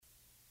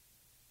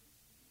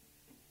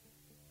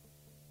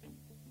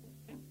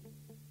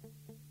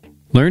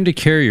Learn to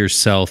carry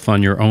yourself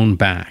on your own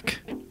back.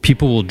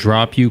 People will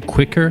drop you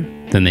quicker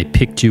than they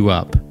picked you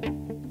up.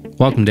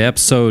 Welcome to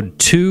episode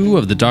 2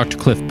 of the Dr.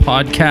 Cliff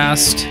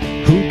podcast.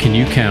 Who can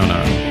you count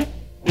on?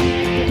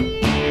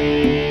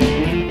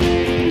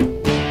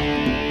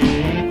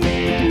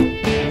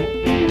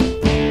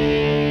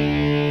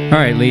 All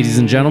right, ladies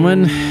and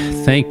gentlemen,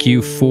 thank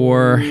you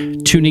for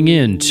tuning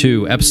in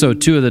to episode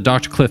 2 of the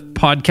Dr. Cliff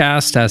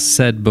podcast. As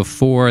said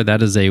before,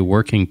 that is a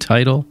working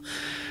title.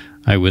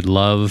 I would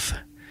love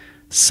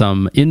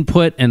some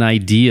input and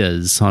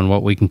ideas on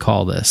what we can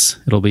call this.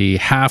 It'll be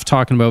half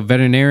talking about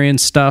veterinarian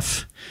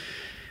stuff,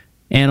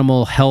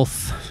 animal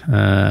health,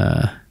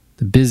 the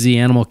busy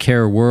animal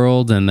care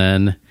world, and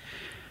then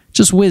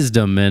just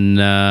wisdom and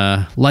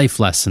life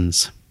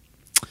lessons.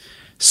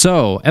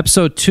 So,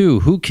 episode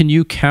 2, who can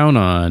you count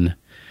on?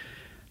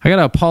 I got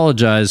to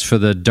apologize for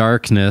the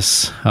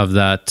darkness of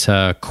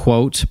that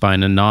quote by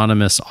an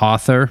anonymous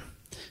author.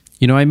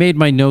 You know, I made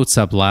my notes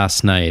up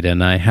last night,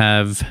 and I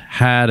have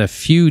had a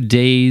few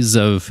days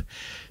of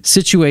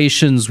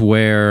situations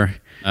where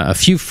a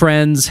few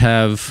friends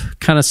have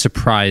kind of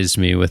surprised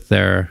me with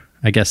their,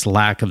 I guess,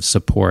 lack of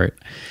support.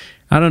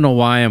 I don't know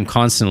why I'm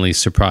constantly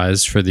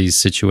surprised for these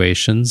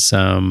situations.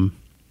 I've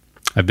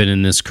been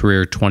in this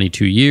career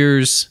 22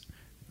 years.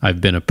 I've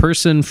been a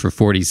person for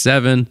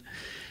 47,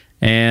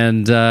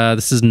 and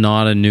this is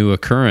not a new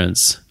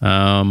occurrence.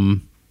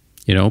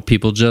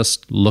 People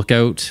just look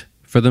out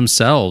for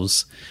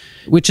themselves,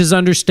 which is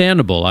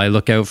understandable. I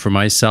look out for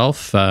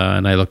myself,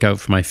 and I look out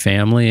for my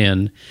family,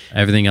 and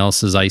everything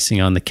else is icing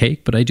on the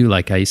cake, but I do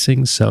like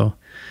icing, so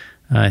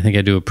I think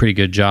I do a pretty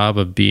good job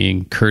of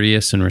being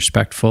courteous and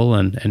respectful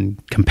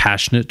and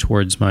compassionate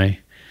towards my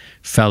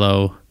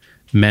fellow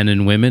men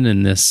and women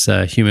in this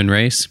human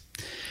race.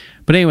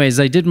 But anyways,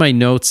 I did my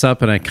notes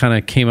up, and I kind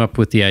of came up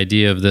with the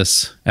idea of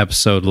this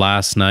episode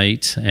last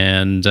night,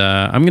 and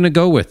I'm going to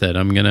go with it.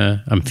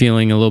 I'm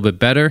feeling a little bit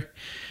better,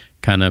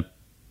 kind of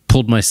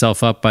pulled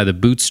myself up by the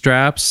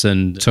bootstraps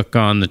and took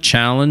on the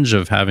challenge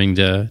of having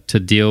to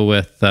deal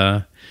with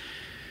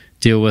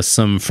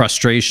some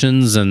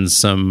frustrations and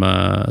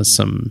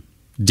some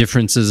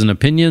differences in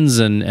opinions,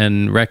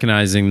 and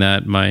recognizing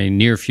that my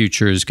near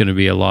future is going to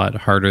be a lot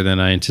harder than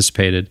I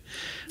anticipated.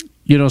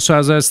 You know, so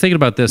as I was thinking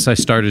about this, I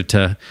started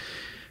to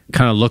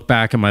kind of look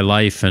back at my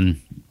life,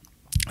 and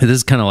this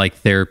is kind of like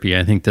therapy.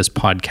 I think this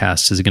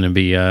podcast is going to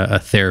be a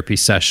therapy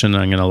session.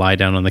 I'm going to lie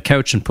down on the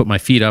couch and put my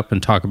feet up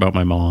and talk about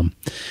my mom.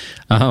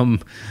 My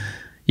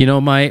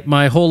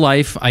whole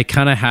life, I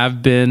kind of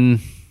have been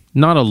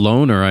not a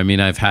loner. I mean,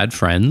 I've had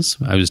friends.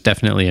 I was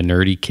definitely a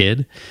nerdy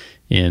kid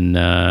in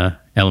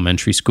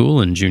elementary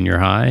school and junior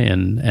high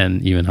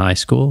and even high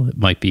school. It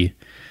might be,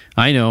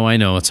 I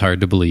know it's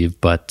hard to believe,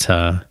 but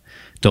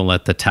don't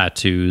let the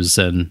tattoos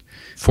and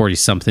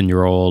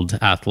 40-something-year-old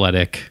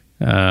athletic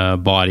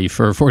body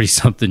for a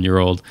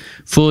 40-something-year-old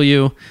fool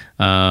you.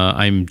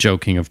 I'm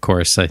joking, of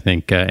course. I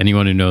think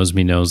anyone who knows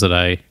me knows that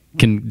I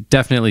can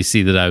definitely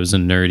see that I was a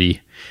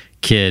nerdy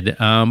kid.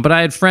 But I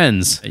had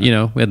friends. You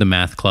know, we had the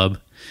math club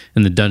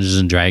and the Dungeons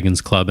and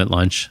Dragons club at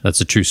lunch.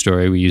 That's a true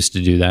story. We used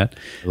to do that.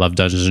 I love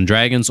Dungeons and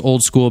Dragons.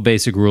 Old school,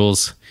 basic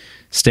rules.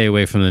 Stay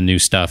away from the new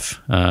stuff.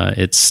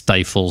 It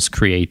stifles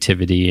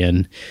creativity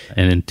and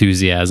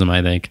enthusiasm,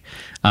 I think.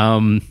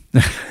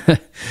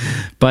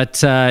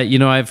 But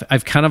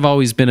I've kind of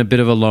always been a bit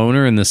of a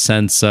loner in the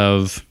sense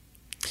of,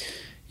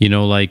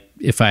 like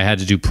if I had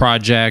to do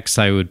projects,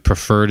 I would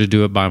prefer to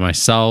do it by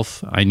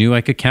myself. I knew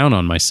I could count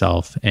on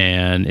myself,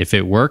 and if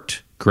it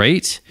worked,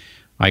 great.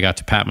 I got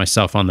to pat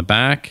myself on the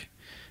back,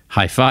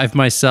 high five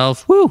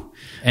myself, woo.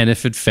 And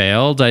if it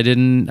failed, I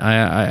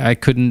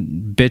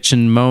couldn't bitch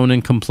and moan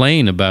and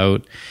complain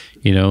about,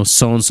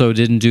 so-and-so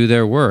didn't do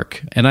their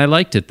work. And I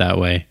liked it that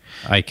way.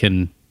 I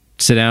can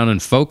sit down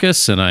and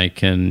focus, and I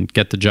can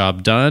get the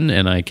job done,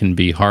 and I can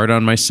be hard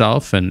on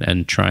myself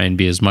and try and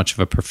be as much of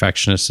a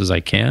perfectionist as I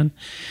can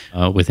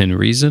within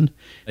reason.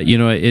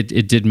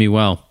 It did me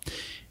well.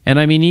 And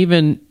I mean,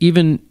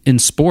 even in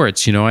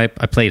sports, I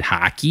played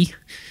hockey.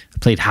 I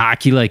played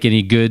hockey like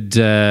any good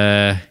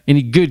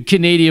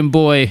Canadian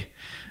boy.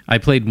 I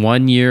played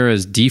 1 year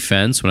as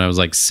defense when I was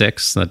like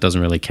 6. That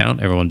doesn't really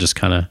count. Everyone just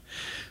kind of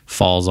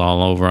falls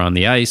all over on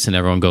the ice, and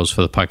everyone goes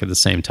for the puck at the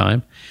same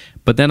time.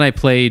 But then I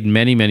played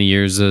many, many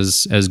years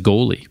as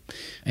goalie.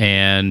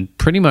 And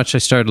pretty much I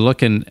started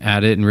looking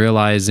at it and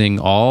realizing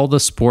all the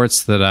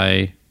sports that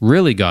I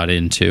really got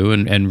into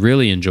and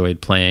really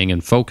enjoyed playing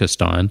and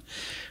focused on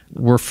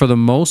were for the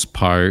most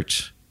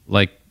part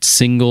like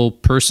single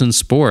person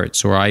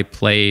sports, or I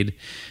played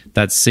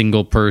that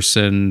single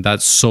person,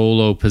 that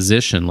solo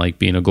position, like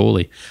being a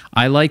goalie.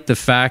 I like the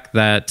fact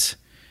that,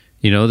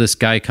 this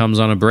guy comes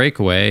on a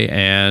breakaway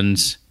and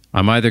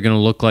I'm either going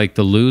to look like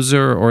the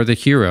loser or the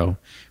hero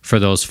for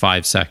those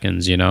 5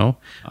 seconds,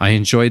 I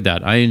enjoyed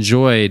that. I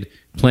enjoyed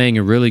playing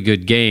a really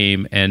good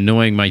game and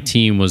knowing my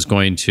team was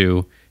going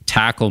to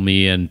tackle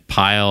me and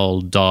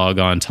pile dog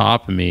on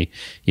top of me,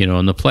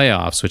 in the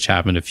playoffs, which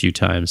happened a few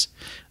times.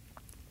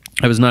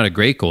 I was not a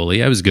great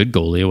goalie. I was a good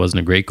goalie. I wasn't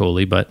a great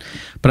goalie, but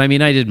I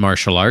mean, I did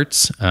martial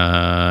arts,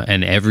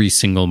 and every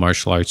single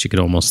martial arts you could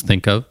almost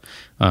think of,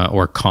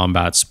 or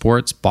combat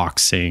sports,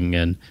 boxing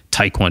and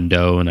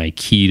taekwondo and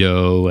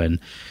aikido and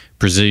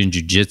Brazilian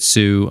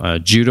jiu-jitsu.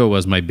 Judo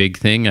was my big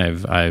thing.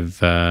 I've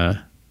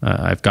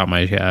got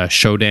my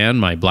Shodan,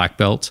 my black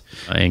belt,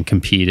 and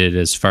competed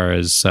as far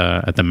as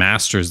at the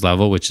masters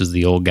level, which is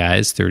the old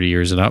guys, 30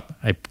 years and up.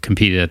 I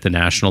competed at the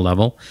national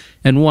level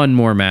and won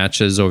more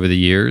matches over the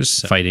years,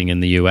 fighting in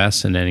the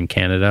US and then in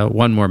Canada.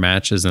 Won more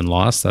matches and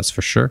lost, that's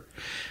for sure.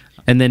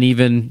 And then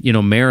even,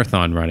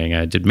 marathon running.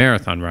 I did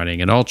marathon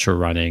running and ultra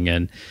running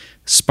and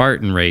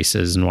Spartan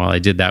races. And while I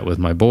did that with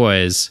my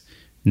boys,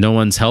 no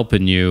one's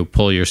helping you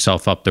pull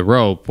yourself up the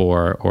rope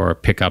or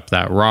pick up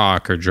that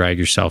rock or drag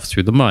yourself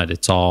through the mud.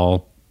 It's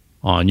all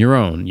on your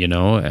own,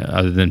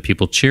 other than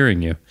people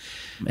cheering you.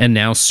 And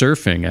now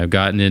surfing. I've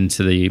gotten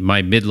into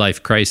my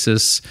midlife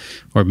crisis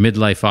or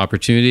midlife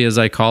opportunity, as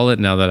I call it,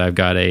 now that I've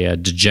got a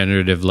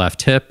degenerative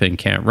left hip and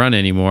can't run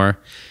anymore.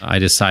 I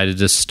decided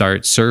to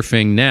start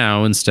surfing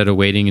now instead of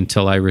waiting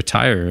until I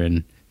retire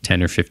in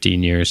 10 or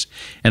 15 years.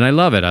 And I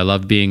love it. I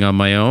love being on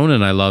my own,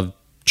 and I love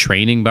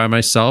training by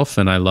myself,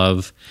 and I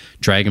love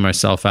dragging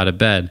myself out of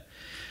bed.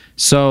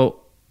 So,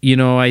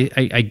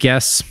 I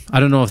guess, I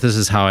don't know if this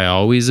is how I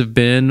always have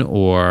been,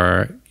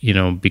 or,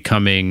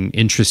 becoming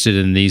interested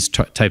in these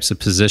types of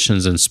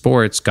positions in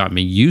sports got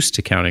me used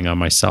to counting on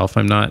myself.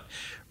 I'm not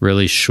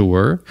really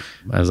sure,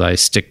 as I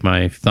stick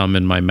my thumb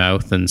in my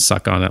mouth and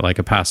suck on it like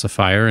a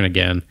pacifier, and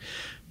again,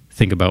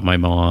 think about my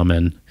mom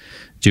and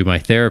do my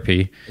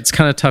therapy. It's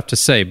kind of tough to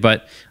say,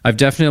 but I've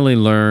definitely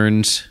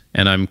learned,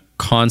 and I'm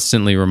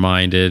constantly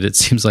reminded, it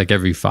seems like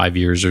every 5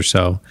 years or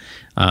so,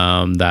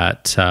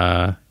 that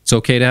it's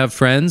okay to have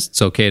friends,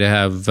 it's okay to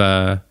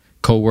have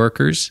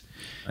coworkers,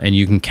 and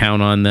you can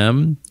count on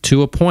them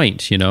to a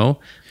point.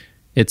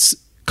 It's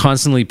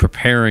constantly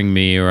preparing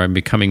me, or I'm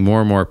becoming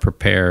more and more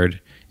prepared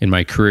in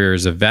my career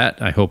as a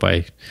vet. I hope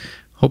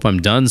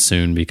I'm done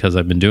soon, because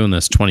I've been doing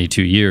this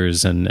 22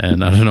 years and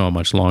I don't know how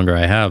much longer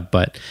I have.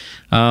 But,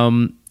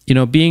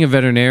 being a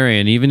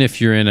veterinarian, even if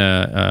you're in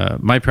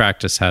my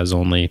practice has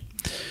only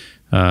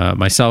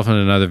myself and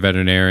another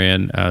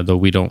veterinarian, though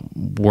we don't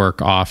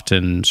work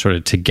often sort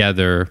of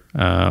together,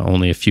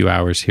 only a few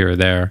hours here or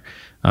there,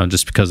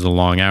 just because of the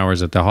long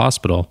hours at the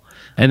hospital.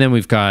 And then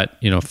we've got,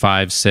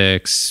 5,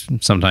 6,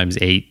 sometimes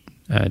 8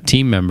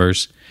 team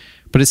members,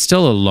 but it's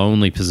still a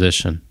lonely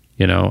position.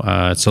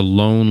 It's a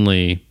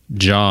lonely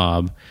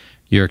job.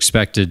 You're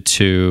expected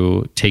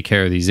to take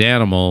care of these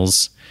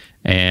animals,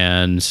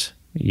 and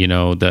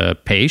the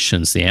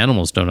patients, the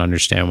animals don't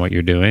understand what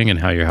you're doing and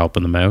how you're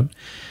helping them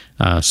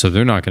out. So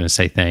they're not going to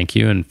say thank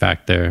you. In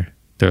fact, they're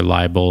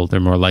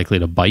more likely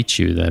to bite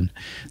you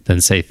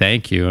than say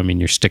thank you. I mean,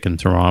 you're sticking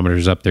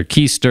thermometers up their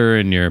keister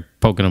and you're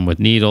poking them with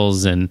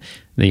needles, and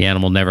the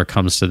animal never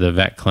comes to the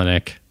vet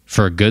clinic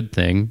for a good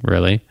thing,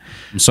 really.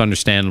 So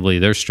understandably,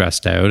 they're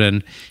stressed out.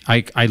 And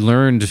I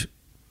learned,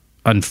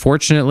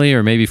 unfortunately,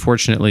 or maybe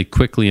fortunately,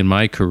 quickly in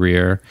my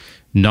career,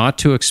 not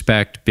to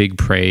expect big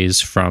praise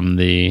from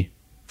the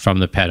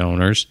pet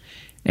owners.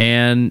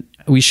 And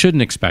we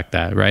shouldn't expect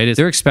that, right?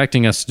 They're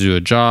expecting us to do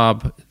a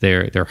job.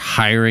 They're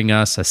hiring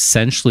us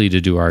essentially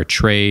to do our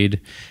trade,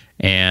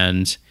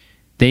 and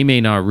they may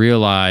not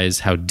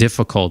realize how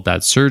difficult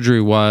that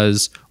surgery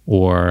was,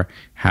 or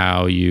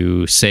how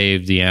you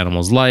saved the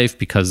animal's life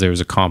because there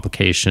was a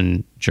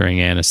complication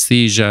during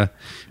anesthesia.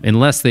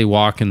 Unless they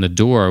walk in the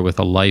door with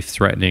a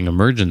life-threatening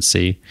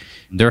emergency,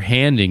 they're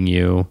handing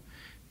you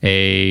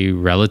a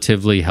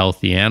relatively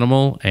healthy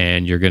animal,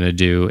 and you're going to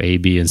do A,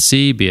 B, and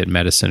C, be it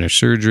medicine or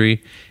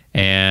surgery.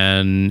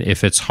 And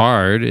if it's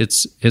hard,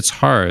 it's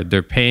hard.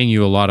 They're paying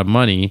you a lot of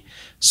money,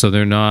 so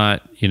they're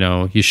not,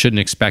 you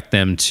shouldn't expect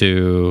them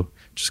to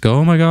just go,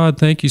 "Oh my God,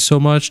 thank you so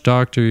much,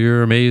 doctor,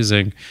 you're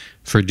amazing,"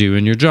 for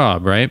doing your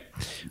job, right?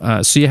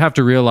 So you have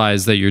to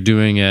realize that you're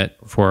doing it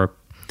for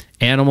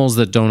animals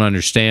that don't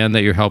understand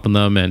that you're helping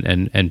them,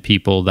 and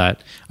people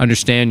that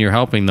understand you're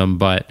helping them,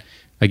 but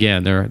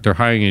again, they're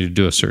hiring you to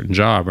do a certain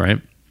job, right?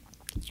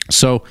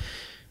 So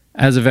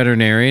as a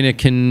veterinarian, it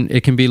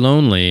can be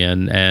lonely,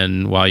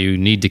 and while you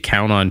need to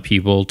count on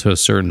people to a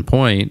certain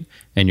point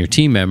and your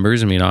team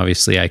members, I mean,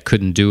 obviously I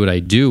couldn't do what I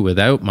do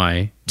without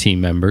my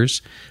team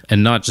members,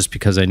 and not just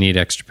because I need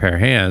extra pair of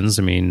hands.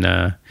 I mean,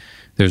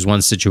 there's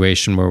one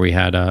situation where we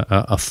had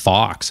a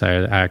fox.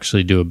 I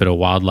actually do a bit of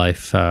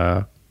wildlife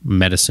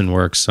medicine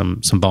work,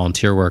 some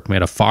volunteer work. We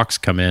had a fox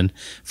come in,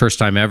 first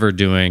time ever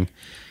doing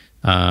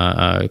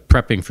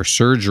prepping for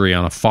surgery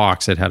on a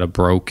fox. It had a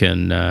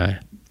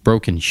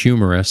broken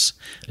humerus.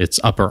 Its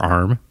upper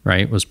arm,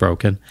 right, was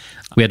broken.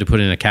 We had to put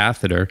in a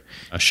catheter.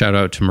 A shout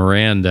out to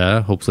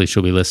Miranda. Hopefully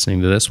she'll be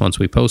listening to this once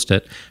we post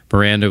it.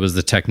 Miranda was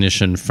the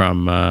technician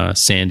from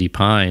Sandy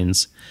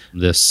Pines,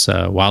 this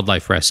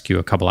wildlife rescue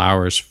a couple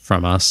hours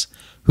from us,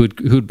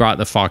 who'd brought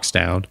the fox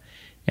down.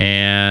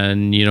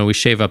 And, we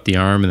shave up the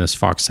arm, and this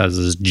fox has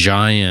this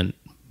giant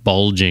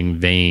bulging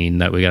vein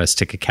that we got to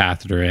stick a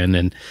catheter in.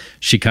 And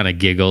she kind of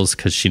giggles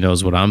because she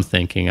knows what I'm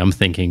thinking. I'm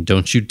thinking,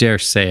 don't you dare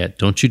say it.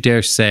 Don't you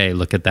dare say,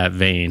 look at that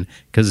vein.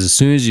 Because as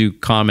soon as you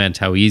comment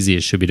how easy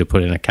it should be to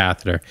put in a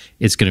catheter,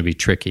 it's going to be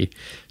tricky.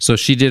 So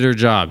she did her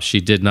job.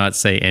 She did not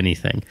say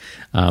anything,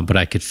 but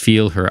I could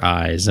feel her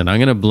eyes. And I'm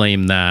going to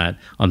blame that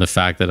on the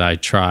fact that I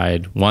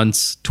tried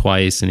once,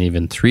 twice, and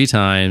even 3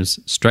 times.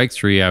 Strike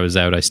 3, I was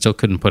out. I still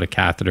couldn't put a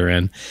catheter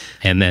in.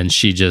 And then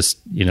she just,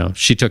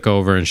 she took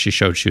over and she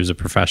showed she was a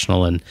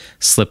professional and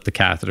slipped the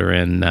catheter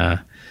in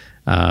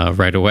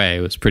right away.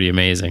 It was pretty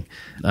amazing.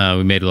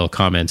 We made a little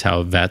comment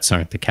how vets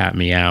aren't the cat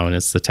meow, and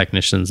it's the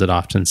technicians that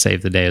often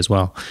save the day as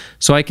well.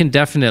 So I can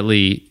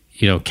definitely,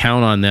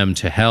 count on them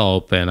to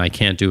help, and I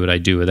can't do what I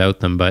do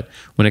without them. But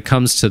when it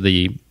comes to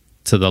the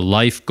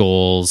life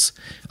goals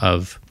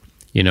of,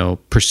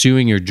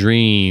 pursuing your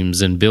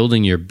dreams and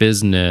building your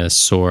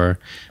business, or,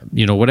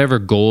 whatever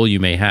goal you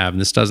may have,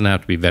 and this doesn't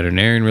have to be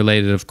veterinarian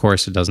related, of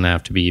course, it doesn't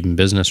have to be even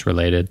business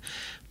related,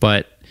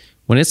 but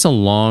when it's a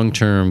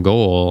long-term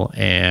goal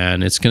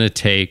and it's going to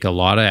take a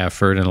lot of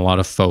effort and a lot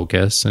of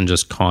focus and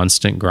just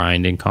constant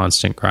grinding,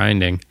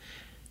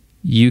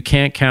 you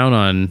can't count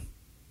on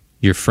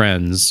your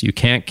friends. You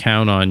can't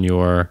count on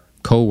your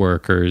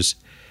coworkers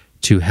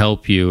to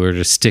help you or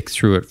to stick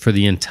through it for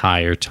the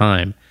entire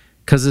time,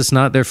 because it's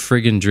not their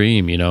friggin'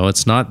 dream.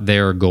 It's not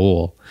their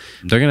goal.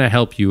 They're going to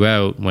help you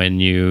out when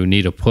you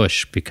need a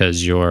push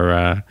because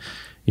your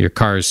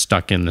car's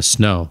stuck in the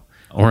snow.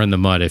 Or in the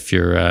mud if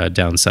you're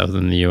down south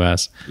in the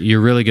U.S. Your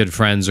really good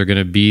friends are going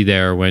to be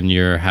there when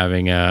you're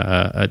having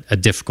a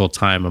difficult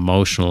time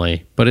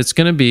emotionally. But it's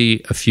going to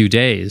be a few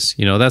days.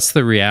 That's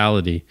the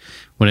reality.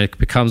 When it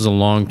becomes a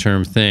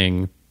long-term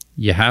thing,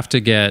 you have to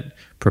get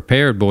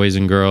prepared, boys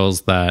and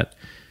girls, that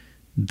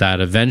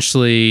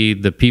eventually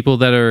the people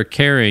that are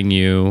carrying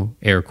you,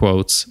 air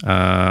quotes,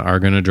 are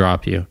going to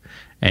drop you.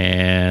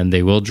 And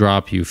they will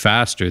drop you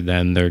faster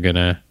than they're going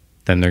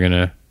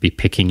to be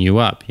picking you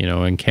up,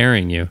 and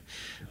carrying you,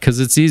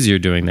 because it's easier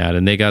doing that,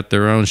 and they got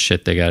their own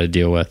shit they got to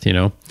deal with,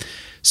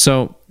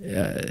 So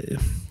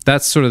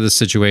that's sort of the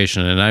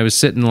situation. And I was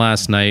sitting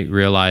last night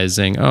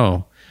realizing,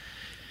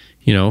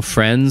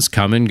 friends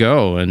come and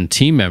go, and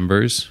team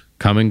members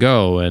come and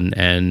go,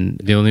 and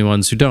the only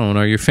ones who don't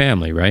are your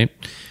family, right?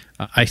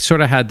 I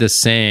sort of had this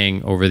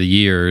saying over the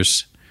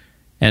years,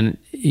 and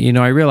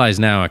I realize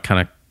now it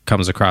kind of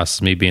comes across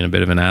as me being a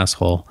bit of an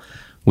asshole,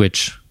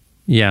 which.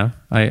 Yeah,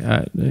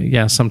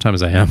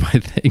 sometimes I am, I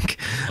think.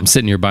 I'm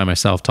sitting here by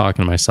myself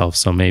talking to myself,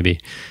 so maybe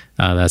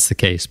that's the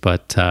case.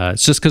 But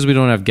it's just because we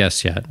don't have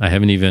guests yet. I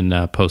haven't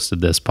even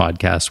posted this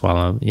podcast while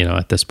I'm,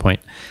 at this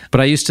point.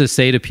 But I used to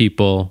say to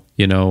people,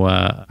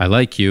 I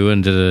like you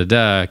and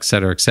da-da-da-da, et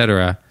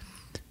cetera,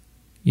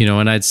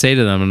 and I'd say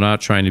to them, I'm not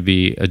trying to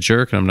be a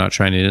jerk and I'm not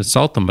trying to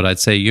insult them, but I'd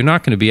say, you're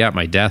not going to be at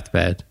my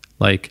deathbed.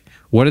 Like,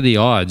 what are the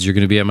odds you're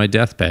going to be at my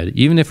deathbed?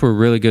 Even if we're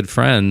really good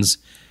friends,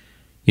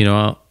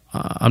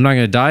 I'm not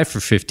going to die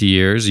for 50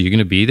 years. Are you going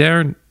to be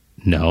there?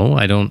 No,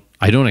 I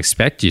don't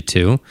expect you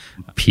to.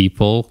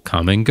 People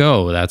come and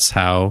go. That's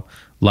how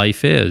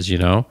life is,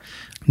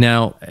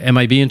 Now, am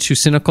I being too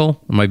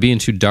cynical? Am I being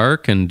too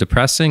dark and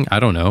depressing? I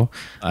don't know.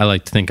 I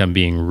like to think I'm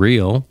being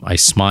real. I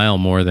smile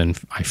more than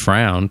I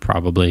frown,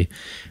 probably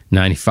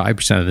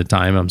 95% of the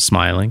time I'm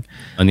smiling.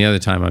 And the other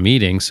time I'm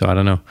eating, so I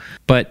don't know.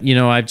 But,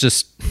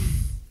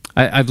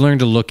 I've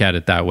learned to look at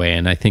it that way,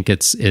 and I think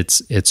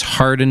it's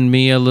hardened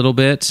me a little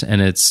bit, and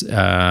it's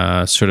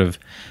sort of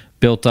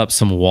built up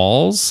some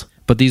walls.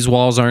 But these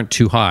walls aren't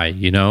too high,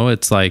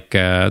 It's like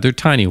they're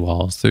tiny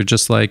walls. They're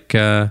just like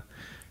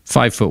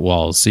 5-foot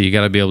walls. So you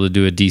got to be able to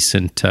do a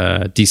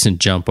decent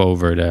jump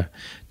over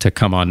to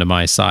come onto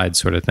my side,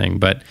 sort of thing.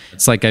 But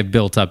it's like I've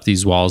built up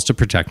these walls to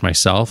protect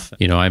myself.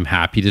 I'm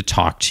happy to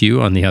talk to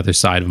you on the other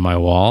side of my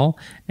wall,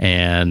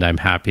 and I'm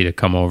happy to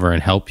come over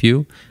and help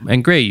you.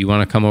 And great, you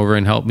want to come over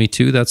and help me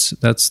too?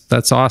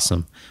 That's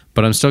awesome.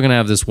 But I'm still going to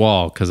have this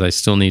wall because I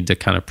still need to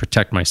kind of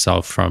protect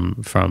myself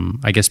from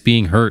I guess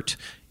being hurt,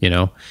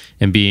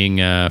 and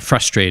being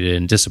frustrated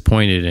and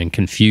disappointed and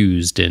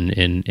confused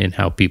in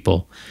how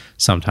people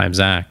sometimes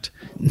act.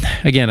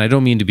 Again, I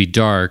don't mean to be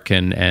dark,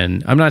 and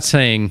I'm not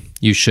saying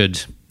you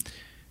should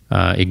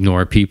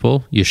ignore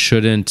people. You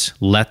shouldn't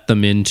let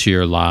them into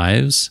your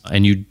lives,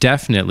 and you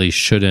definitely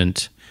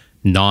shouldn't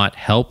not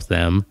help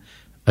them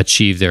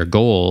achieve their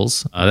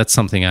goals. That's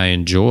something I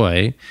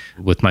enjoy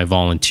with my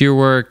volunteer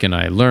work, and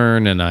I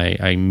learn and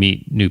I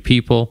meet new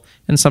people,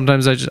 and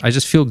sometimes I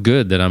just feel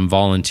good that I'm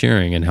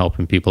volunteering and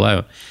helping people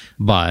out.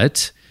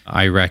 But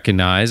I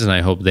recognize, and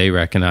I hope they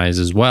recognize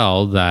as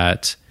well,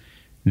 that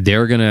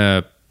they're going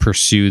to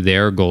pursue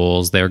their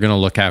goals. They're going to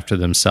look after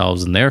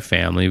themselves and their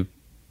family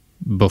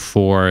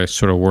before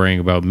sort of worrying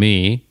about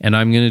me, and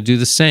I'm going to do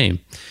the same.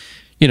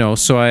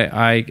 So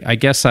I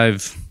guess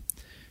I've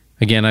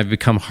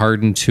become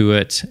hardened to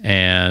it,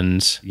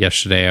 and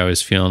yesterday I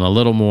was feeling a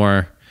little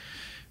more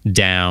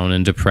down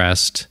and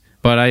depressed,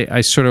 but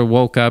I sort of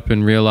woke up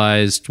and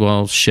realized,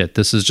 well, shit,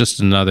 this is just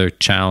another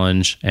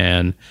challenge,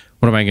 and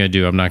what am I going to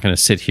do? I'm not going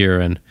to sit here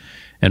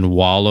and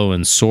wallow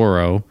in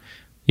sorrow.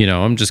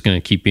 I'm just going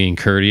to keep being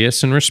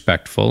courteous and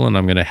respectful, and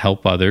I'm going to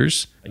help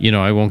others.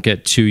 I won't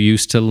get too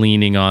used to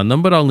leaning on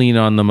them, but I'll lean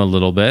on them a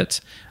little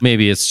bit.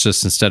 Maybe it's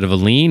just, instead of a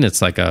lean,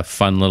 it's like a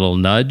fun little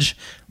nudge,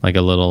 like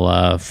a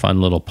little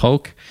fun little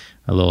poke,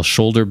 a little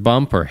shoulder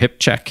bump or hip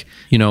check,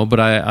 but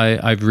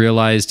I've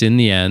realized in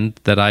the end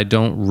that I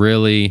don't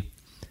really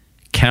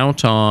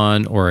count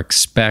on or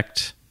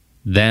expect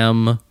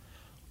them,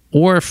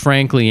 or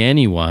frankly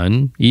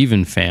anyone,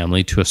 even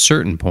family to a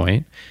certain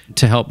point,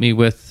 to help me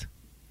with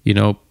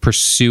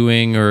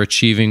pursuing or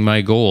achieving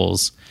my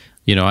goals.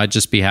 I'd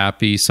just be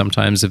happy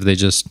sometimes if they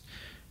just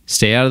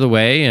stay out of the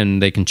way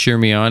and they can cheer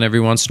me on every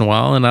once in a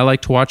while. And I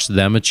like to watch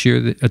them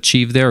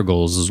achieve their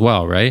goals as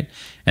well, right?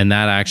 And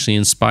that actually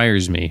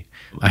inspires me.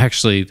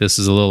 Actually, this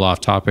is a little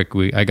off topic.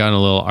 I got in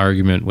a little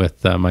argument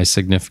with my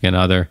significant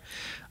other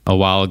a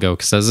while ago,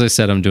 because as I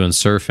said, I'm doing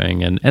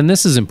surfing, and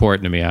this is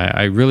important to me.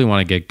 I really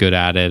want to get good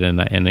at it,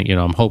 and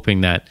I'm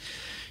hoping that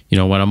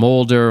when I'm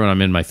older, when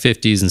I'm in my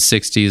 50s and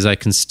 60s, I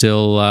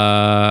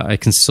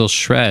can still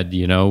shred,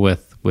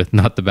 with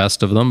not the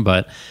best of them,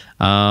 but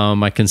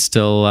I can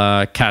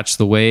still catch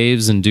the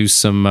waves and do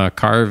some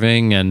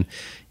carving and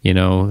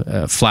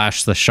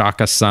flash the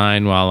Shaka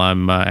sign while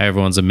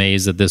everyone's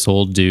amazed that this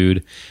old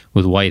dude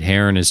with white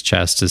hair in his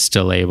chest is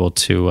still able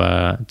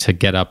to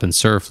get up and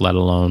surf, let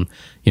alone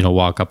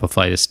walk up a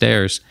flight of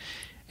stairs.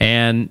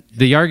 And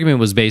the argument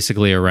was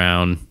basically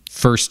around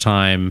first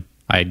time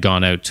I had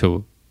gone out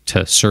to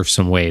surf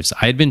some waves.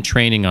 I had been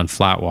training on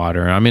flat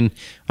water. I'm in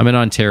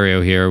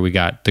Ontario here. We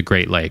got the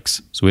Great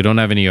Lakes, so we don't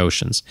have any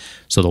oceans.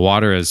 So the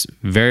water is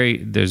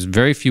there's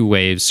very few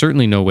waves,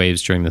 certainly no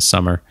waves during the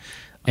summer,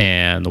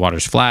 and the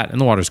water's flat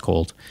and the water's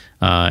cold.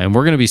 And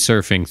we're going to be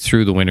surfing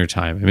through the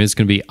wintertime. It's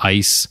going to be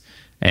ice,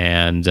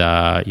 and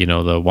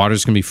the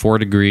water's going to be 4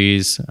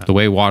 degrees. The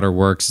way water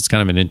works, it's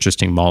kind of an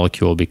interesting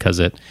molecule because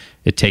it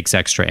takes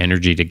extra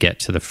energy to get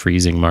to the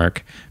freezing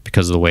mark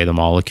because of the way the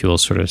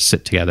molecules sort of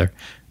sit together.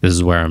 This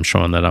is where I'm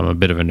showing that I'm a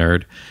bit of a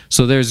nerd.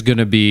 So there's going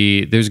to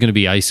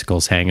be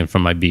icicles hanging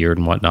from my beard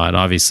and whatnot. And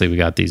obviously, we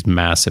got these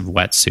massive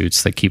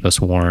wetsuits that keep us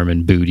warm,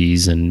 and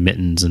booties and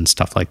mittens and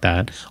stuff like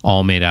that,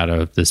 all made out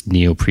of this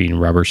neoprene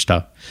rubber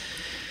stuff.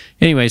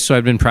 Anyway, so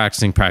I've been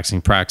practicing,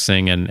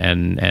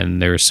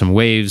 and there were some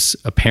waves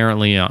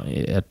apparently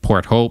at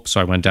Port Hope. So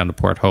I went down to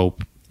Port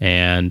Hope,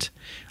 and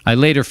I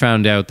later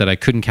found out that I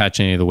couldn't catch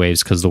any of the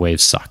waves because the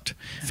waves sucked.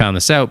 Found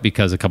this out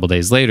because a couple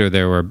days later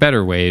there were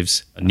better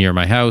waves near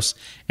my house,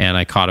 and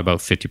I caught about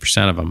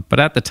 50% of them. But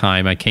at the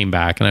time, I came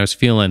back and I was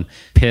feeling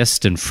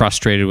pissed and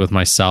frustrated with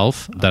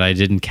myself that I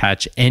didn't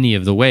catch any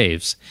of the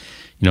waves.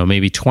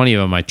 Maybe 20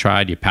 of them I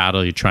tried. You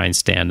paddle, you try and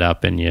stand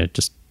up, and you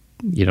just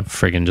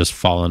friggin' just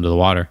fall into the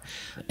water.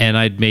 And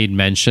I'd made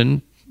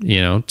mention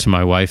to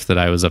my wife that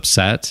I was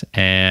upset,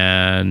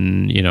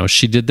 and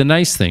she did the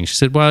nice thing. She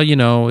said, well,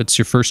 it's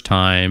your first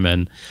time,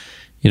 and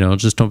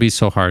just don't be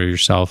so hard on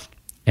yourself.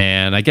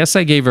 And I guess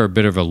I gave her a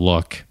bit of a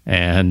look,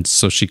 and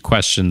so she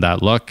questioned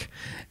that look,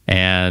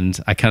 and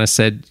I kind of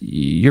said,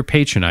 you're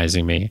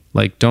patronizing me.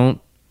 Like,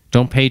 don't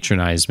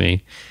patronize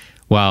me.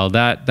 Well,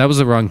 that was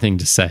the wrong thing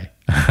to say.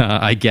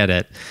 I get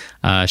it.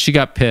 She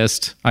got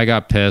pissed. I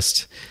got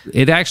pissed.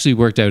 It actually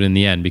worked out in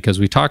the end because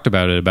we talked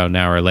about it about an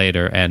hour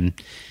later, and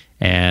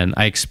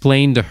I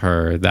explained to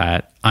her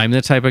that I'm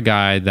the type of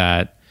guy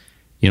that,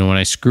 when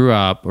I screw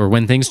up or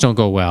when things don't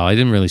go well, I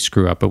didn't really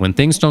screw up, but when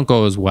things don't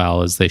go as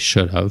well as they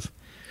should have,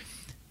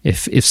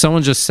 if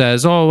someone just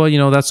says, oh,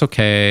 well, that's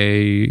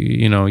okay,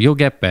 you'll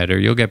get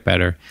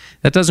better,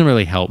 that doesn't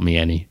really help me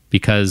any,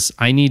 because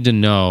I need to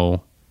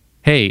know,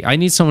 hey, I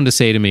need someone to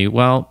say to me,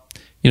 well,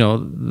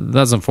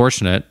 that's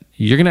unfortunate.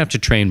 You're going to have to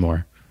train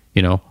more.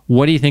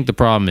 What do you think the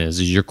problem is?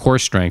 Is your core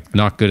strength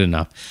not good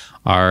enough?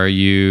 Are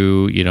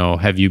you,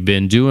 have you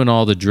been doing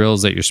all the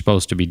drills that you're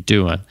supposed to be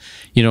doing?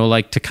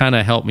 To kind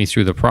of help me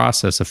through the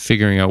process of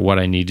figuring out what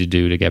I need to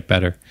do to get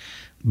better.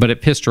 But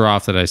it pissed her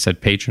off that I said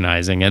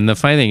patronizing. And the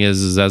funny thing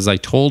is as I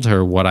told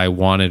her what I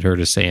wanted her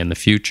to say in the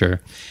future,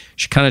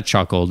 she kind of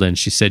chuckled and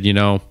she said,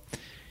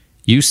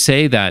 you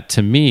say that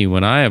to me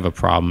when I have a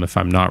problem if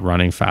I'm not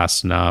running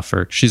fast enough.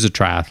 Or she's a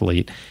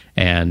triathlete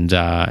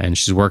and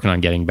she's working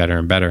on getting better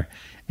and better.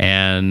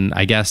 And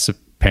I guess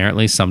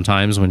apparently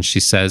sometimes when she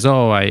says,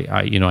 oh,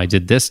 I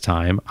did this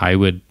time, I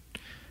would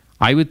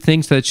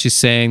think that she's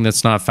saying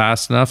that's not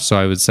fast enough. So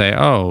I would say,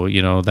 oh,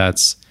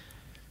 that's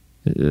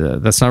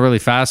not really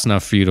fast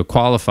enough for you to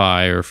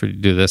qualify or for you to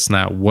do this and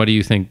that. What do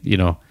you think?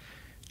 Do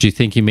you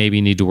think you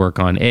maybe need to work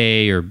on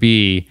A or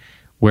B?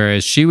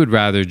 Whereas she would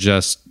rather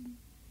just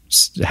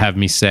have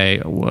me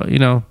say,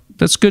 well,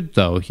 that's good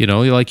though.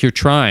 Like you're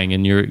trying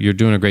and you're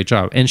doing a great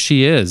job. And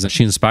she is, and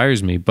she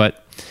inspires me.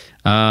 But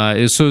so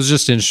it was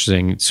just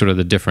interesting, sort of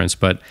the difference.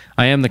 But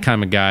I am the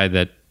kind of guy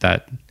that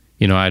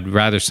I'd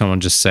rather someone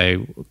just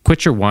say,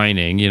 quit your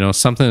whining.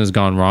 Something has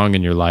gone wrong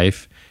in your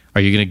life.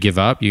 Are you going to give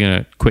up? You're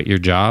going to quit your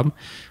job?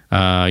 You're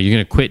going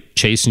to quit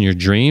chasing your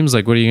dreams?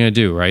 Like, what are you going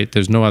to do, right?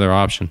 There's no other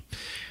option.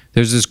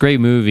 There's this great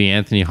movie,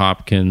 Anthony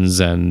Hopkins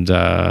and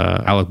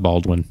Alec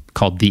Baldwin,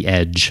 called The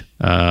Edge.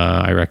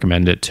 I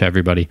recommend it to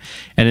everybody.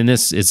 And in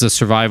this, it's a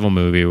survival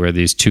movie where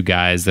these two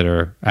guys that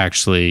are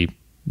actually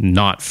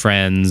not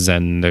friends,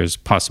 and there's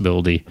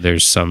possibility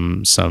there's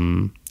some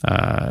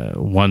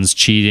one's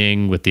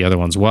cheating with the other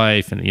one's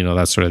wife, and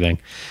that sort of thing.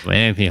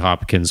 Anthony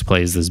Hopkins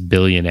plays this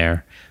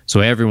billionaire, so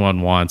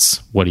everyone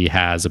wants what he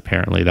has.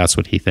 Apparently, that's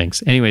what he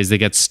thinks. Anyways, they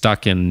get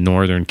stuck in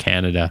northern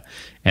Canada,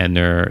 and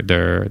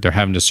they're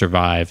having to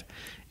survive.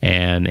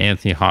 And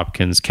Anthony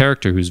Hopkins'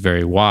 character, who's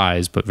very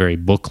wise but very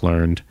book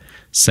learned,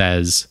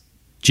 says,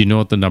 "Do you know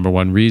what the number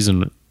one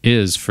reason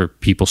is for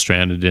people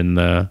stranded in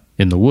the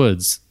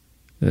woods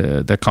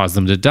that cause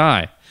them to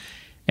die?"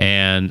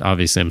 And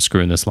obviously I'm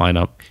screwing this line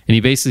up. And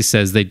he basically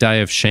says they die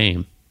of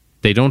shame.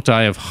 They don't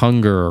die of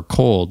hunger or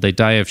cold. They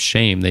die of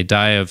shame. They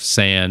die of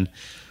saying,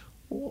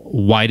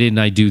 why didn't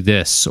I do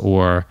this?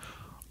 Or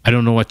I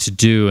don't know what to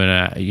do.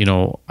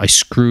 And I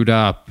screwed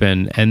up,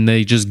 and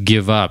they just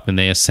give up, and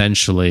they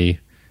essentially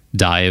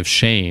die of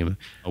shame.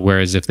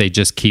 Whereas if they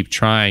just keep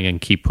trying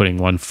and keep putting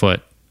one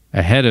foot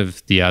ahead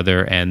of the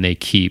other, and they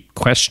keep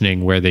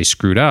questioning where they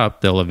screwed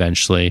up, they'll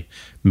eventually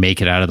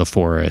make it out of the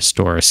forest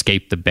or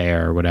escape the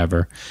bear or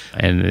whatever.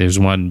 And there's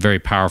one very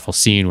powerful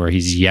scene where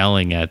he's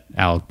yelling at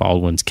Alec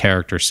Baldwin's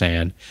character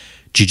saying,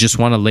 do you just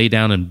want to lay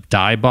down and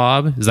die,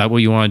 Bob? Is that what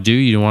you want to do?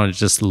 You want to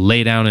just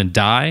lay down and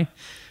die?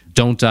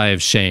 Don't die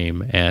of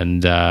shame.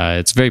 And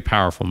it's a very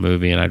powerful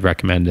movie, and I'd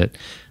recommend it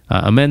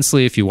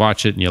immensely. If you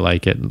watch it and you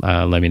like it,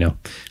 let me know.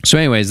 So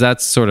anyways,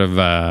 that's sort of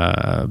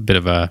a bit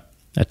of a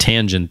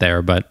tangent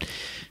there, but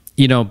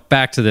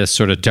back to this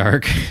sort of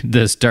dark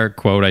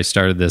quote I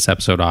started this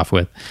episode off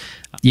with.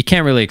 You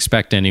can't really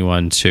expect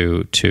anyone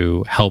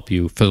to help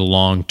you for the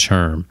long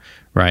term,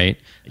 right?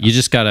 You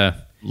just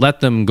gotta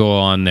let them go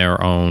on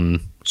their own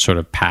sort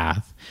of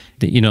path.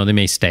 They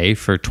may stay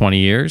for 20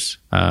 years,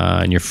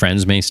 and your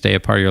friends may stay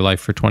a part of your life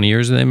for 20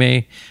 years, and they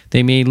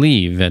may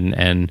leave,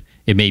 and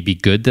it may be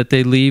good that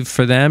they leave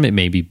for them. It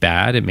may be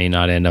bad. It may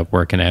not end up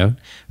working out.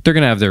 They're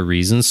going to have their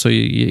reasons, so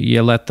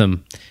you let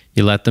them.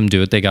 You let them do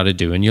what they got to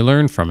do, and you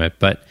learn from it.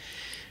 But,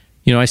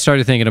 I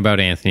started thinking about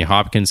Anthony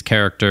Hopkins'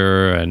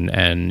 character, and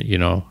I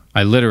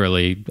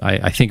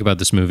think about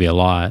this movie a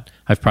lot.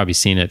 I've probably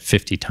seen it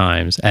 50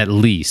 times, at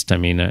least. I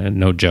mean,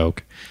 no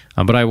joke.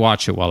 But I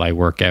watch it while I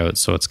work out,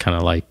 so it's kind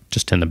of like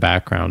just in the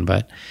background.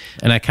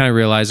 And I kind of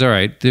realized, all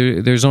right,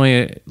 there's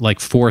only like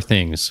 4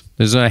 things.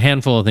 There's a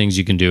handful of things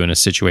you can do in a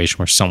situation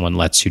where someone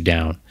lets you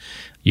down.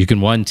 You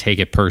can, 1, take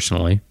it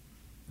personally.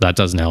 That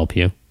doesn't help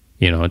you.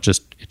 It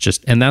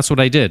just, and that's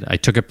what I did. I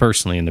took it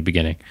personally in the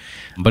beginning,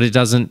 but it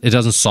doesn't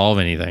solve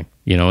anything.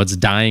 It's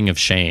dying of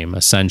shame.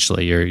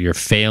 Essentially, you're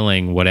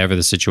failing whatever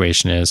the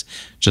situation is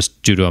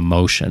just due to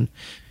emotion.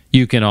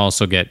 You can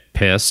also get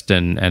pissed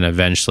and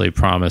eventually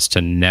promise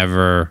to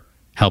never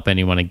help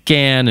anyone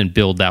again and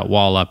build that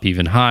wall up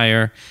even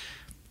higher.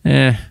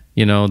 That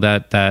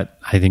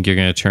I think you're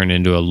going to turn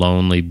into a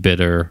lonely,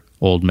 bitter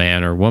old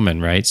man or woman,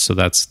 right? So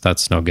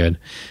that's no good.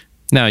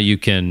 Now you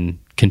can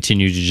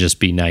continue to just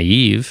be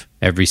naive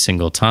every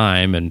single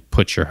time and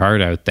put your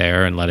heart out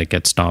there and let it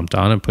get stomped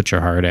on, and put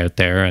your heart out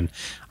there. And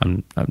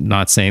I'm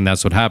not saying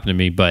that's what happened to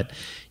me, but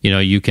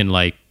you can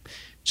like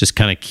just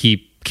kind of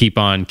keep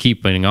on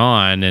keeping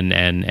on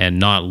and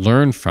not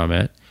learn from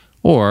it.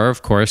 Or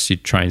of course you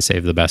try and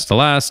save the best to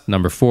last.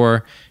 Number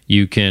 4,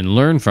 you can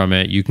learn from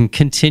it. You can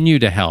continue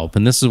to help.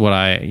 And this is what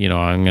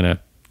I'm going to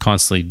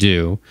constantly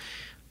do.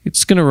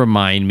 It's going to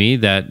remind me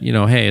that,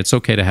 hey, it's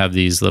okay to have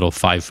these little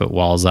 5-foot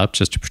walls up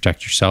just to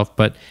protect yourself,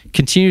 but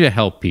continue to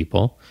help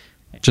people.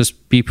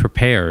 Just be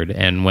prepared.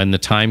 And when the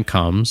time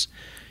comes,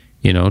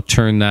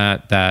 turn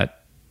that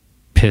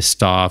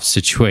pissed off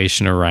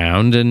situation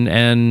around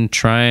and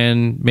try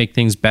and make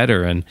things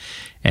better.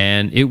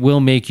 And it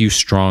will make you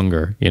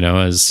stronger.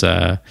 As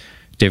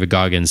David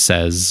Goggins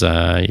says,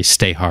 you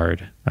stay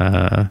hard.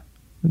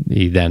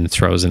 He then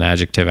throws an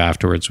adjective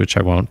afterwards, which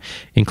I won't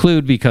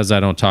include because I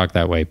don't talk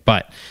that way.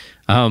 But,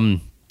 then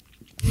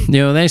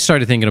I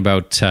started thinking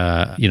about,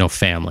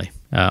 family.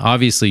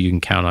 Obviously, you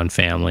can count on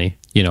family.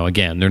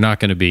 Again, they're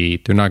not going to be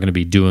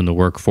doing the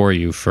work for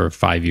you for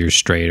 5 years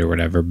straight or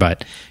whatever.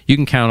 But you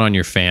can count on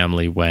your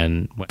family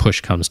when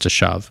push comes to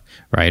shove,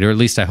 right? Or at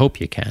least I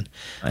hope you can.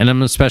 And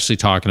I'm especially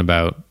talking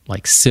about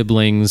like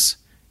siblings,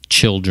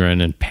 children,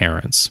 and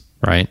parents,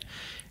 right?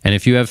 And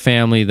if you have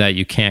family that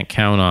you can't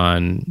count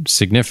on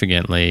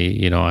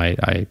significantly,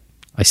 I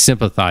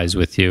sympathize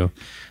with you.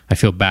 I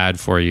feel bad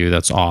for you.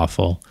 That's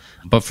awful.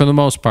 But for the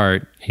most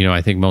part,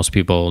 I think most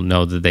people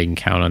know that they can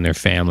count on their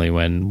family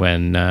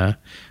when the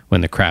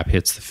crap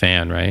hits the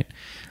fan, right?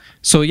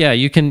 So yeah,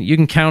 you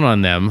can count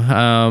on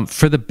them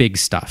for the big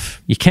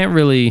stuff. You can't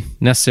really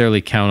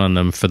necessarily count on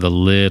them for the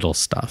little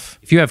stuff.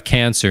 If you have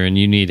cancer and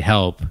you need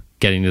help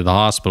getting to the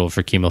hospital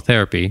for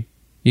chemotherapy,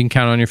 you can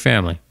count on your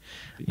family.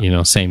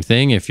 Same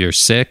thing. If you're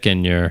sick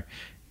and you're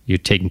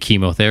taking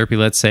chemotherapy,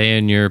 let's say,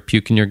 and you're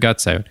puking your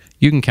guts out,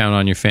 you can count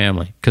on your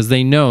family because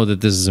they know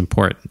that this is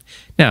important.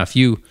 Now, if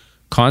you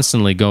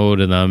constantly go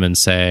to them and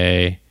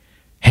say,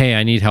 hey,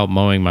 I need help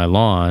mowing my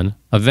lawn,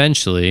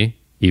 eventually,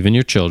 even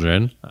your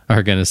children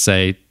are going to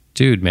say,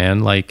 dude, man,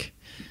 like,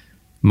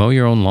 mow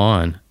your own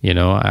lawn. You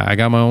know, I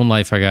got my own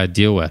life I got to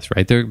deal with,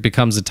 right? There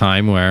becomes a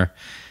time where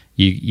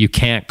you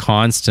can't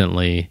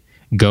constantly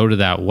go to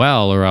that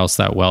well, or else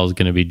that well is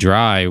going to be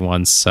dry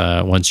once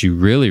you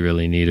really,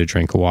 really need a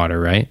drink of water,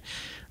 right?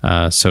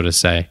 So to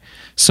say.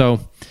 So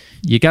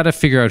you got to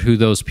figure out who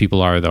those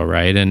people are, though,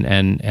 right?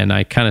 And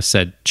I kind of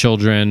said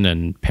children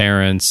and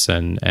parents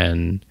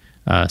and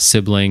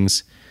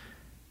siblings.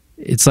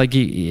 It's like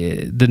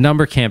the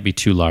number can't be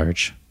too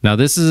large. Now,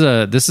 this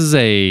is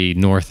a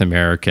North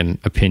American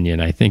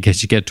opinion. I think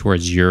as you get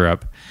towards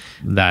Europe,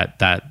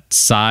 that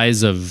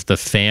size of the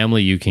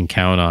family you can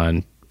count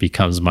on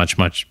becomes much,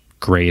 much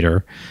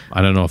greater.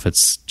 I don't know if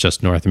it's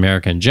just North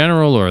America in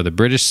general or the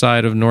British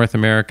side of North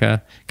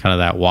America, kind of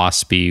that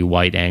waspy,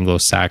 white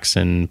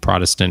Anglo-Saxon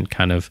Protestant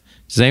kind of.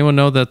 Does anyone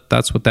know that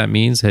that's what that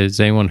means? Has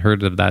anyone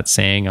heard of that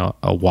saying,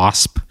 a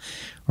wasp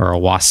or a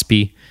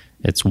waspy?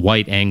 It's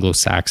white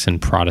Anglo-Saxon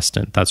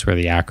Protestant. That's where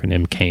the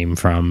acronym came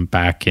from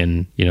back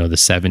in, the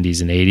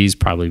 70s and 80s,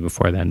 probably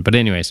before then. But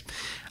anyways,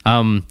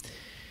 so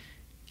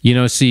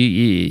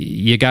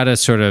you got to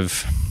sort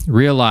of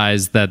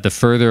realize that the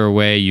further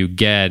away you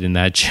get in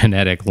that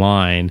genetic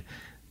line,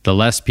 the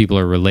less people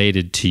are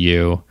related to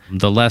you,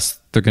 the less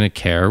they're going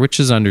to care, which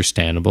is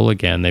understandable.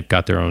 Again, they've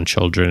got their own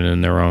children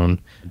and their own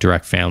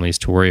direct families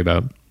to worry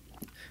about. It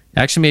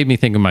actually made me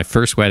think of my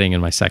first wedding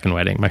and my second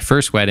wedding. My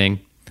first wedding,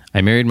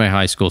 I married my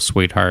high school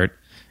sweetheart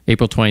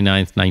April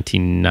 29th,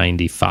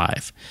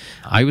 1995.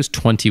 I was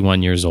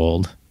 21 years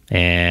old,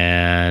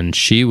 and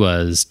she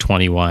was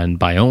 21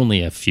 by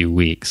only a few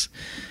weeks.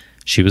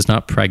 She was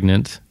not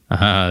pregnant.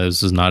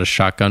 This was not a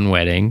shotgun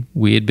wedding.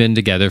 We had been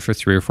together for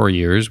 3 or 4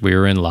 years. We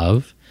were in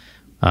love.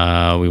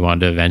 We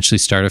wanted to eventually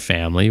start a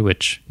family,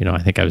 which,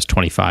 I think I was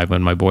 25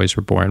 when my boys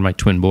were born, my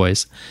twin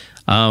boys.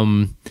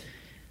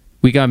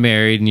 We got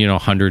married and,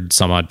 100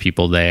 some odd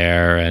people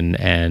there.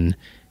 And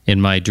in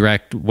my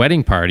direct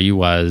wedding party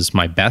was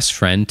my best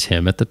friend,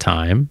 Tim, at the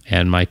time,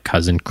 and my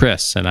cousin,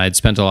 Chris. And I'd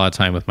spent a lot of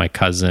time with my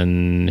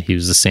cousin. He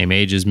was the same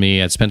age as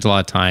me. I'd spent a lot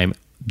of time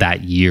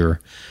that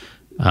year.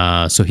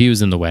 So he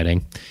was in the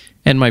wedding,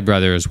 and my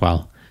brother as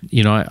well.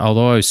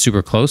 Although I was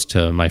super close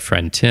to my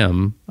friend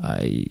Tim,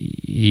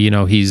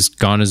 he's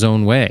gone his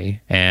own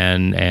way.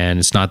 And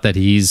it's not that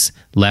he's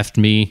left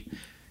me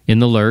in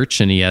the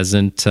lurch and he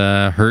hasn't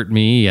hurt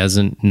me. He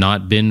hasn't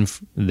not been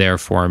there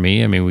for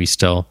me. I mean, we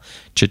still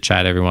chit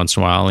chat every once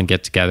in a while and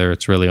get together.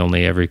 It's really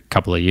only every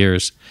couple of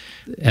years.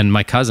 And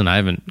my cousin, I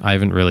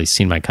haven't really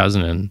seen my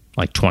cousin in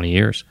like 20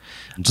 years,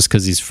 just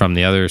because he's from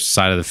the other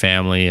side of the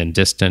family and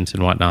distant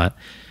and whatnot.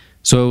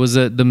 So it was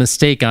the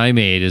mistake I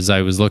made is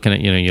I was looking at,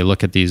 you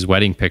look at these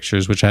wedding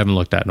pictures, which I haven't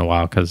looked at in a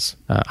while because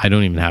I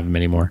don't even have them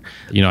anymore.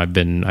 I've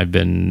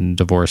been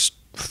divorced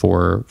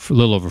for a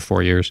little over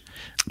 4 years.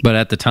 But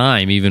at the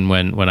time, even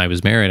when I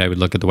was married, I would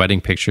look at the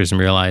wedding pictures and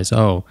realize,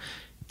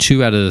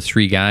 2 out of the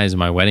 3 guys in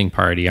my wedding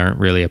party aren't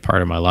really a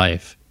part of my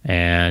life.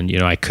 And,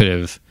 I could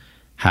have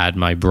had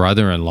my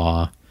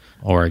brother-in-law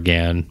or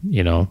again,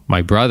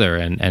 my brother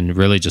and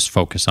really just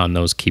focus on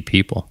those key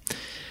people.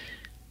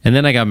 And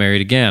then I got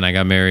married again. I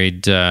got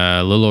married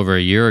a little over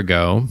a year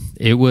ago.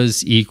 It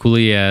was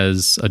equally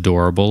as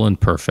adorable and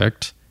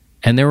perfect.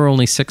 And there were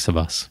only 6 of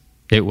us.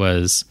 It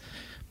was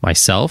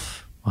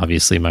myself,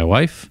 obviously my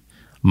wife,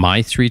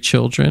 my 3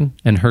 children,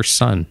 and her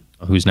son,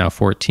 who's now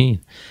 14.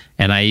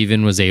 And I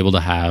even was able to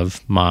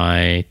have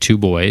my 2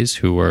 boys,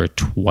 who were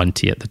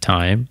 20 at the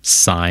time,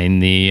 sign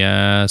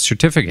the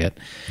certificate.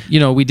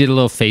 We did a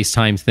little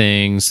FaceTime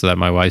thing so that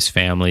my wife's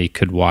family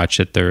could watch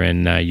it. They're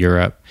in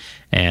Europe.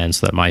 And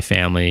so that my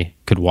family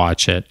could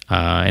watch it.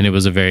 And it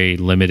was a very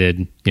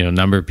limited,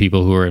 number of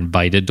people who were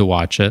invited to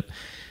watch it.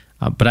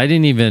 But I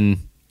didn't even,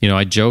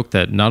 I joked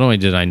that not only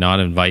did I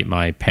not invite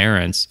my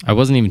parents, I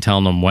wasn't even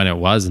telling them when it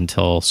was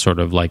until sort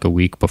of like a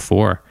week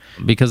before,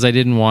 because I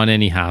didn't want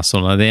any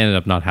hassle. Now, they ended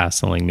up not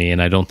hassling me,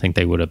 and I don't think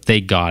they would have. They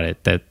got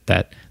it,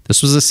 that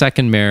this was a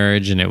second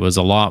marriage, and it was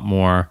a lot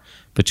more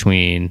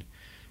between,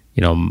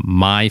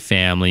 my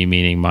family,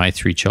 meaning my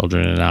 3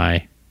 children and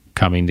I,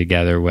 coming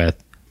together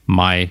with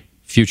my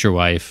future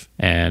wife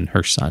and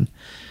her son.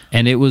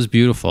 And it was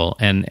beautiful.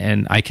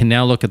 And I can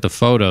now look at the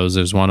photos.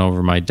 There's one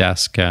over my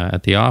desk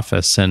at the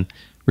office, and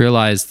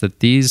realize that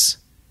these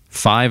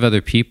 5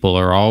 other people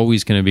are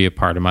always going to be a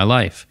part of my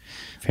life.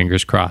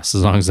 Fingers crossed,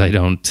 as long as I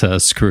don't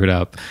screw it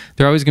up.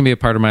 They're always going to be a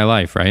part of my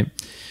life, right?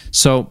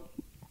 So,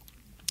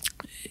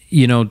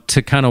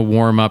 to kind of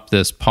warm up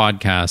this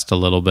podcast a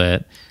little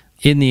bit,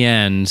 in the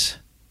end,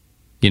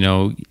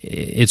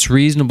 it's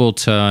reasonable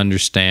to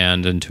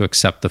understand and to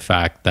accept the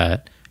fact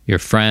that your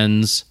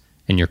friends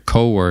and your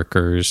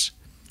coworkers,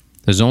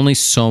 there's only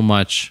so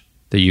much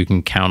that you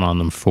can count on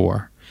them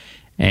for.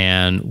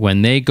 And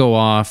when they go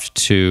off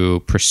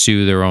to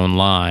pursue their own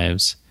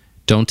lives,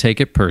 don't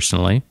take it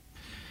personally.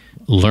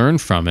 Learn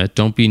from it.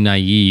 Don't be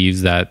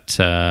naive that,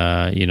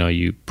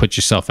 you put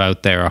yourself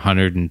out there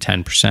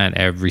 110%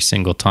 every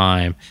single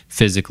time,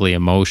 physically,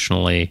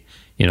 emotionally,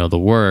 the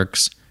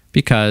works,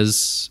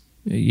 because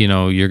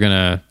you're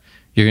gonna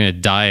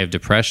die of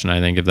depression. I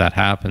think if that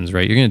happens,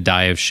 right, you're gonna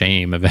die of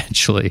shame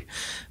eventually,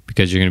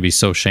 because you're gonna be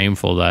so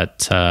shameful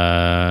that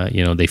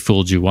they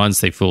fooled you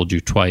once, they fooled you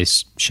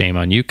twice, shame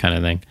on you, kind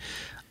of thing.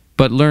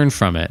 But learn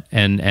from it,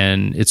 and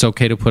it's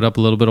okay to put up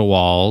a little bit of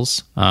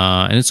walls,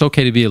 and it's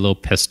okay to be a little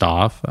pissed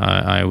off.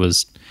 I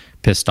was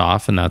pissed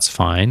off, and that's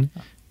fine.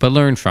 But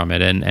learn from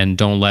it, and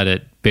don't let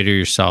it bitter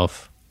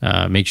yourself,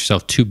 make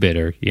yourself too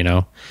bitter.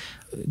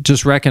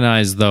 Just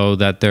recognize, though,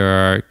 that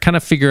kind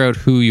of figure out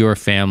who your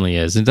family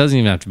is. It doesn't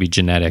even have to be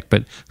genetic,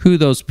 but who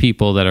those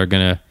people that are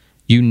going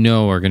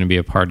to be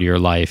a part of your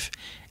life,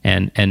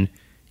 and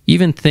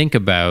even think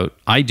about.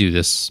 I do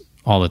this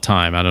all the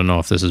time. I don't know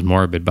if this is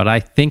morbid, but I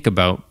think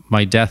about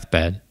my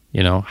deathbed.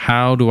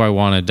 How do I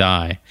want to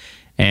die?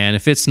 And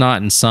if it's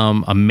not in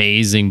some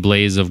amazing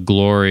blaze of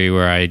glory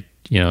where I,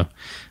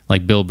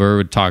 like Bill Burr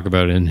would talk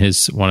about in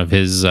one of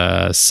his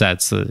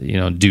sets,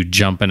 dude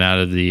jumping out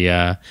of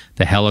the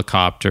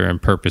helicopter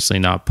and purposely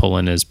not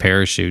pulling his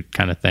parachute,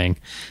 kind of thing,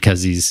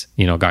 because he's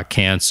got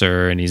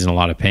cancer and he's in a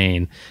lot of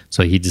pain.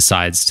 So he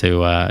decides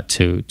to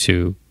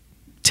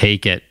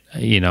take it,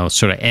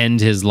 sort of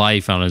end his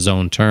life on his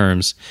own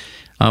terms.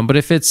 But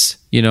if it's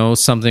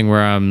something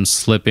where I'm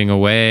slipping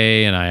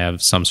away and I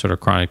have some sort of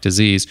chronic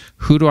disease,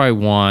 who do I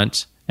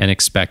want and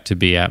expect to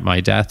be at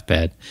my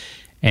deathbed?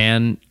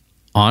 And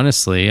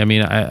honestly,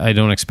 I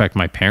don't expect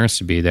my parents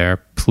to be there.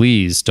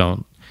 Please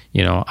don't,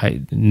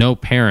 no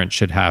parent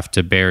should have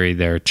to bury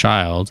their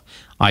child.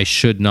 I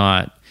should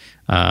not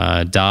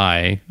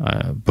die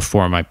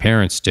before my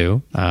parents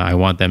do. I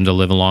want them to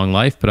live a long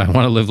life, but I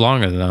want to live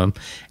longer than them.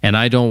 And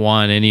I don't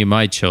want any of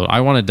my children. I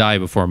want to die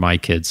before my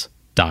kids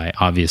die,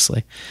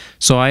 obviously.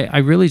 So I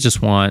really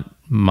just want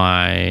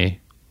my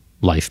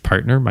life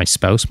partner, my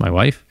spouse, my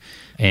wife,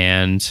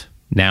 and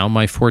now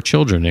my 4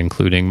 children,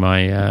 including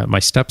my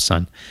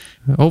stepson.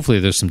 Hopefully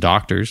there's some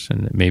doctors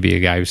and maybe a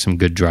guy with some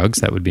good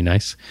drugs. That would be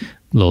nice.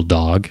 Little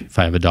dog, if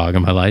I have a dog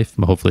in my life.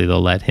 Hopefully they'll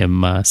let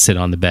him sit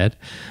on the bed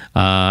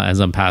as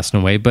I'm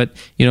passing away. But,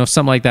 if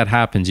something like that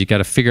happens, you got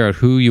to figure out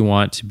who you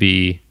want to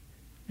be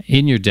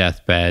in your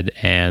deathbed,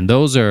 and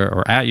those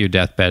or at your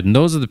deathbed, and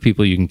those are the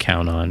people you can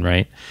count on,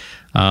 right?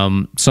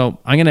 So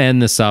I'm going to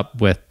end this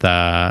up with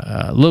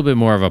a little bit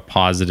more of a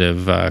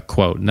positive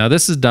quote. Now,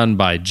 this is done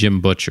by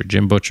Jim Butcher.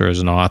 Jim Butcher is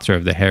an author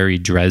of the Harry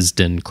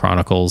Dresden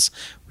Chronicles,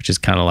 which is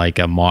kind of like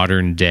a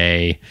modern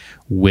day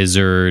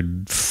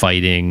wizard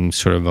fighting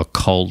sort of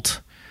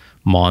occult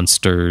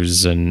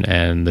monsters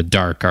and the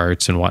dark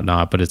arts and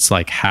whatnot. But it's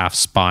like half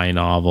spy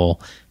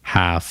novel,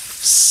 half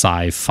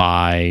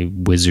sci-fi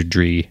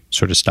wizardry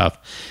sort of stuff.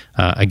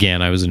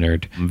 Again, I was a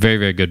nerd. Very,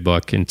 very good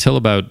book until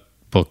about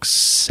book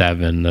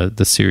 7.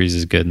 The series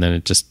is good, and then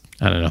it just,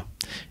 I don't know,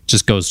 it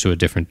just goes to a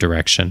different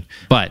direction.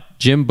 But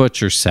Jim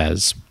Butcher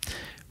says,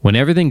 when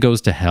everything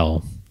goes to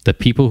hell, the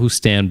people who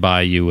stand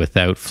by you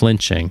without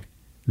flinching,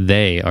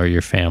 they are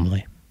your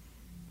family.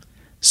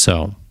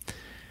 So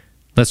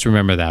let's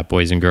remember that,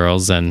 boys and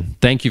girls. And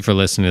thank you for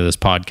listening to this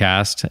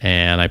podcast.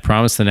 And I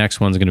promise the next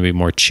one's going to be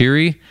more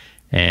cheery,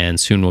 and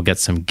soon we'll get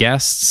some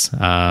guests.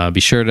 Be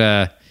sure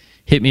to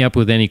hit me up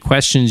with any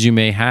questions you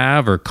may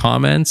have or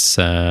comments.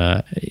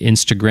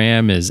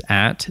 Instagram is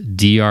at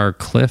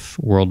drcliff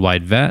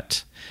Worldwide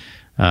Vet.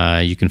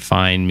 You can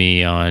find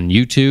me on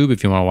YouTube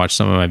if you want to watch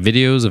some of my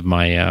videos of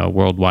my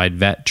Worldwide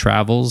Vet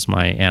travels,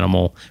 my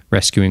animal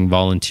rescuing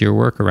volunteer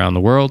work around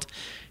the world.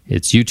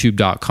 It's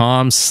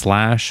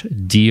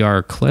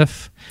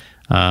youtube.com/drcliff.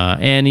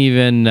 And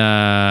even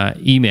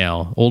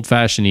email,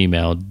 old-fashioned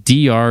email,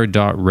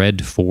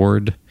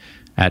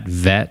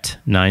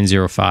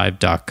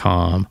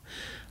 dr.redford@vet905.com.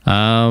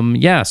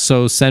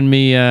 So send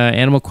me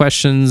animal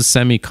questions,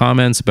 send me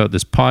comments about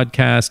this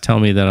podcast, tell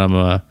me that I'm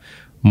a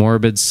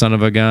morbid son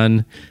of a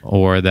gun,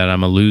 or that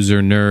I'm a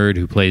loser nerd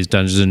who plays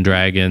Dungeons and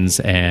Dragons,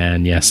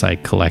 and yes, I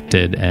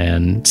collected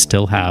and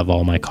still have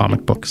all my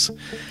comic books.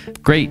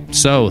 Great.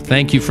 So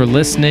thank you for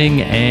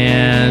listening,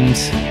 and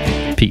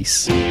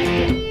peace.